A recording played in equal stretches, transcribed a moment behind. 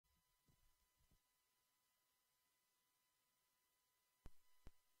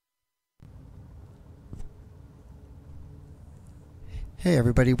Hey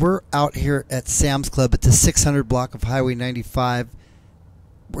everybody, we're out here at Sam's Club at the 600 block of Highway 95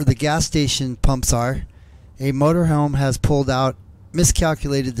 where the gas station pumps are. A motorhome has pulled out,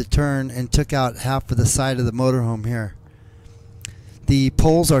 miscalculated the turn, and took out half of the side of the motorhome here. The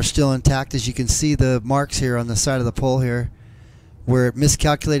poles are still intact. As you can see, the marks here on the side of the pole here where it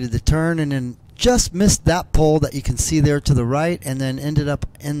miscalculated the turn and then just missed that pole that you can see there to the right, and then ended up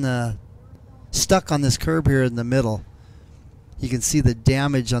in the stuck on this curb here in the middle. You can see the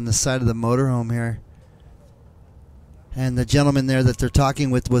damage on the side of the motorhome here. And the gentleman there that they're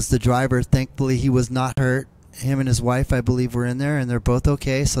talking with was the driver. Thankfully, he was not hurt. Him and his wife, I believe, were in there, and they're both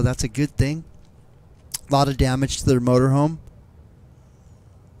okay, so that's a good thing. A lot of damage to their motorhome.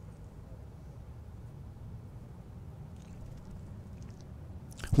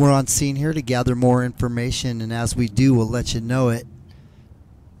 We're on scene here to gather more information, and as we do, we'll let you know it.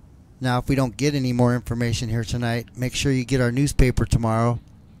 Now, if we don't get any more information here tonight, make sure you get our newspaper tomorrow.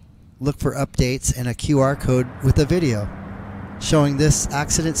 Look for updates and a QR code with a video showing this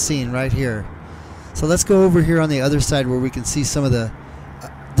accident scene right here. So let's go over here on the other side where we can see some of the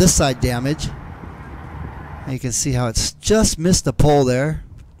this side damage. And you can see how it's just missed the pole there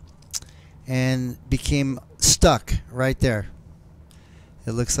and became stuck right there.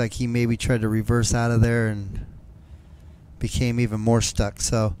 It looks like he maybe tried to reverse out of there and became even more stuck.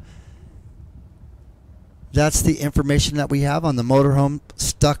 So that's the information that we have on the motorhome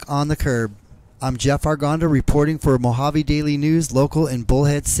stuck on the curb. I'm Jeff Argonda reporting for Mojave Daily News, local in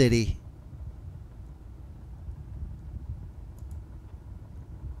Bullhead City.